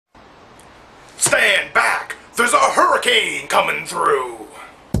Stand back! There's a hurricane coming through!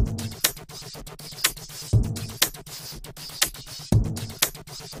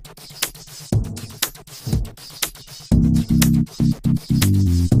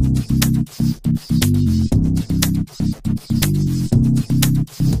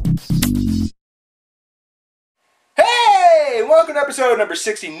 Hey! Welcome to episode number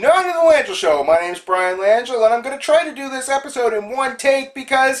 69 of The Langille Show. My name's Brian Langille, and I'm going to try to do this episode in one take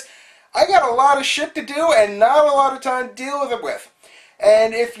because I got a lot of shit to do and not a lot of time to deal with it with.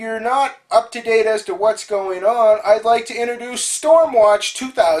 And if you're not up to date as to what's going on, I'd like to introduce Stormwatch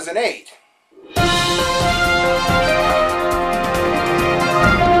 2008.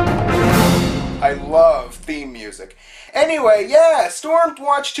 I love theme music. Anyway, yeah,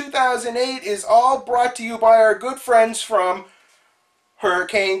 Stormwatch 2008 is all brought to you by our good friends from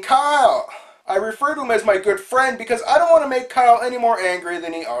Hurricane Kyle. I refer to him as my good friend because I don't want to make Kyle any more angry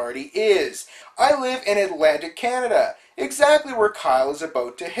than he already is. I live in Atlantic Canada, exactly where Kyle is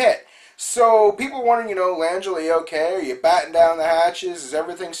about to hit. So people wondering, Langille, are you okay? Are you batting down the hatches? Is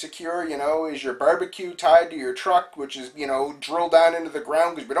everything secure? Is your barbecue tied to your truck, which is, drilled down into the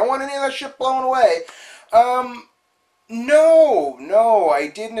ground because we don't want any of that shit blown away? No, I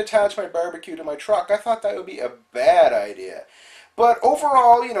didn't attach my barbecue to my truck. I thought that would be a bad idea. But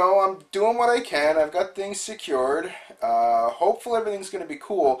overall, I'm doing what I can. I've got things secured. Hopefully everything's going to be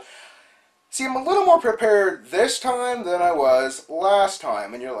cool. See, I'm a little more prepared this time than I was last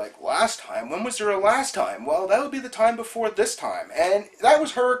time. And you're like, last time? When was there a last time? Well, that would be the time before this time. And that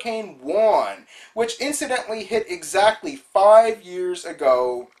was Hurricane Juan, which incidentally hit exactly 5 years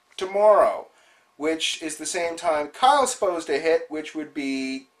ago tomorrow, which is the same time Kyle's supposed to hit, which would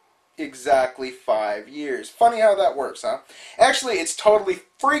be exactly 5 years. Funny how that works, huh? Actually, it's totally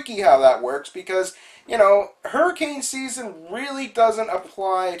freaky how that works because, hurricane season really doesn't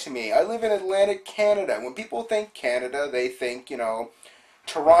apply to me. I live in Atlantic Canada. When people think Canada, they think,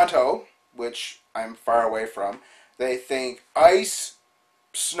 Toronto, which I'm far away from. They think ice,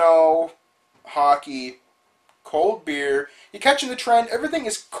 snow, hockey, cold beer. You catching the trend? Everything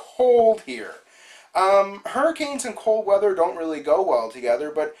is cold here. Hurricanes and cold weather don't really go well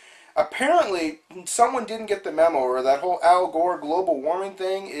together, but apparently someone didn't get the memo, or that whole Al Gore global warming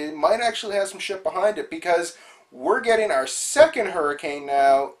thing, it might actually have some shit behind it, because we're getting our second hurricane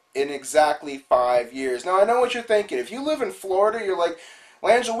now in exactly 5 years. Now, I know what you're thinking. If you live in Florida, you're like,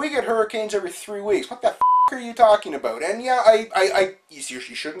 Langille, we get hurricanes every 3 weeks. What the f*** are you talking about? And yeah, you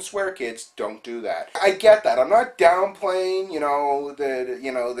shouldn't swear, kids. Don't do that. I get that. I'm not downplaying,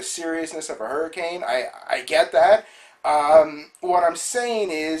 the seriousness of a hurricane. I get that. What I'm saying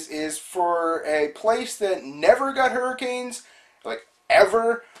is for a place that never got hurricanes, like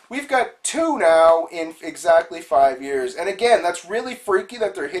ever, we've got 2 now in exactly 5 years. And again, that's really freaky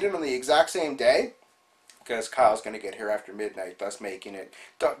that they're hitting on the exact same day, because Kyle's going to get here after midnight, thus making it...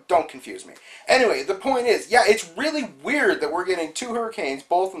 Don't confuse me. Anyway, the point is, yeah, it's really weird that we're getting 2 hurricanes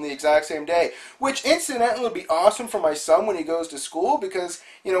both on the exact same day, which incidentally would be awesome for my son when he goes to school, because,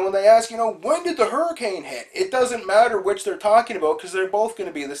 when they ask, when did the hurricane hit? It doesn't matter which they're talking about, because they're both going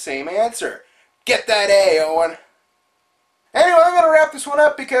to be the same answer. Get that A, Owen. Anyway, I'm going to wrap this one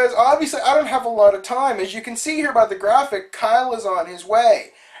up because obviously I don't have a lot of time. As you can see here by the graphic, Kyle is on his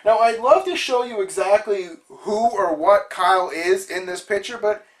way. Now, I'd love to show you exactly who or what Kyle is in this picture,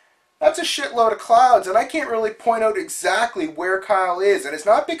 but that's a shitload of clouds, and I can't really point out exactly where Kyle is. And it's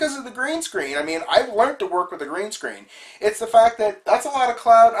not because of the green screen. I mean, I've learned to work with a green screen. It's the fact that that's a lot of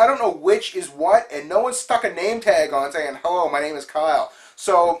cloud. I don't know which is what, and no one stuck a name tag on saying, hello, my name is Kyle.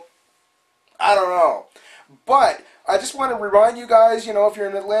 So, I don't know. But I just want to remind you guys, if you're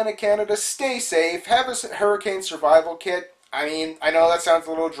in Atlantic Canada, stay safe. Have a hurricane survival kit. I mean, I know that sounds a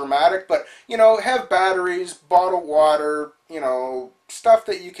little dramatic, but, have batteries, bottled water, stuff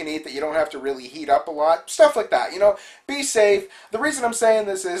that you can eat that you don't have to really heat up a lot, stuff like that, be safe. The reason I'm saying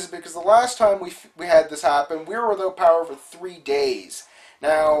this is because the last time we had this happen, we were without power for 3 days.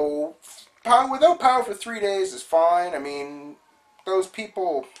 Now, without power for 3 days is fine. I mean, those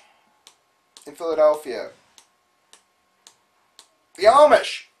people in Philadelphia, the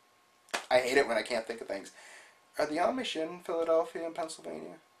Amish, I hate it when I can't think of things. Are the Amish in Philadelphia and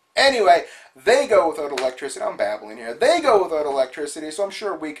Pennsylvania? Anyway, they go without electricity. I'm babbling here. They go without electricity, so I'm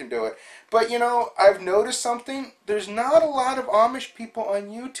sure we can do it. But, I've noticed something. There's not a lot of Amish people on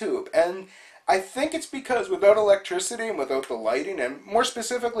YouTube. And I think it's because without electricity and without the lighting, and more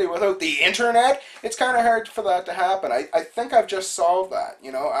specifically without the internet, it's kind of hard for that to happen. I think I've just solved that,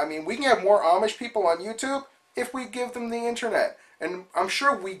 I mean, we can have more Amish people on YouTube if we give them the internet. And I'm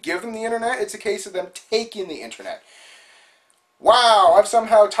sure we give them the internet. It's a case of them taking the internet. Wow, I've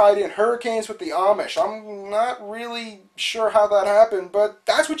somehow tied in hurricanes with the Amish. I'm not really sure how that happened, but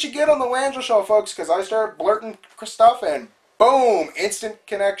that's what you get on the Langille Show, folks, because I start blurting stuff and boom, instant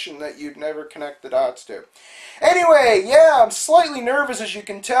connection that you'd never connect the dots to. Anyway, yeah, I'm slightly nervous, as you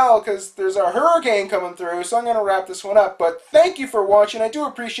can tell, because there's a hurricane coming through, so I'm going to wrap this one up. But thank you for watching. I do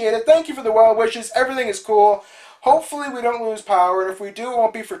appreciate it. Thank you for the well wishes. Everything is cool. Hopefully we don't lose power, and if we do, it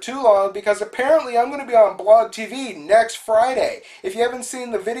won't be for too long, because apparently I'm going to be on Blog TV next Friday. If you haven't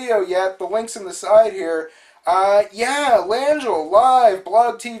seen the video yet, the link's in the side here. Yeah, Langille, live,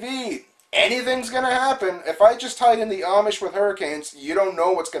 Blog TV. Anything's going to happen. If I just tied in the Amish with hurricanes, you don't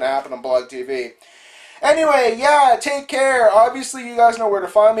know what's going to happen on Blog TV. Anyway, yeah, take care. Obviously, you guys know where to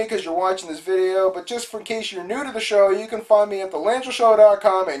find me because you're watching this video, but just for in case you're new to the show, you can find me at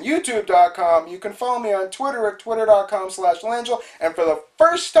thelangilleshow.com and youtube.com. You can follow me on Twitter at twitter.com/Langille, and for the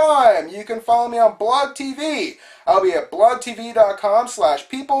first time, you can follow me on Blog TV. I'll be at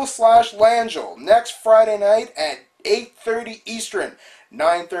blogtv.com/people/Langille next Friday night at 8:30 Eastern,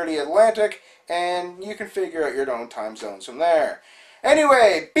 9:30 Atlantic, and you can figure out your own time zones from there.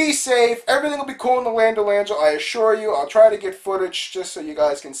 Anyway, be safe. Everything will be cool in the land of Langille, I assure you. I'll try to get footage just so you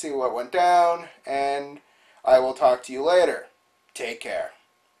guys can see what went down, and I will talk to you later. Take care.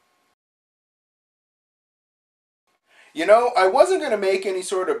 You know, I wasn't going to make any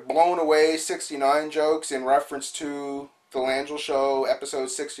sort of blown away 69 jokes in reference to the Langille Show, episode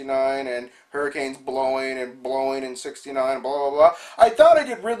 69, and hurricanes blowing in 69, blah, blah, blah. I thought I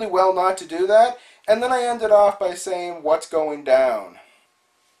did really well not to do that, and then I ended off by saying, what's going down?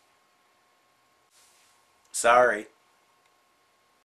 Sorry.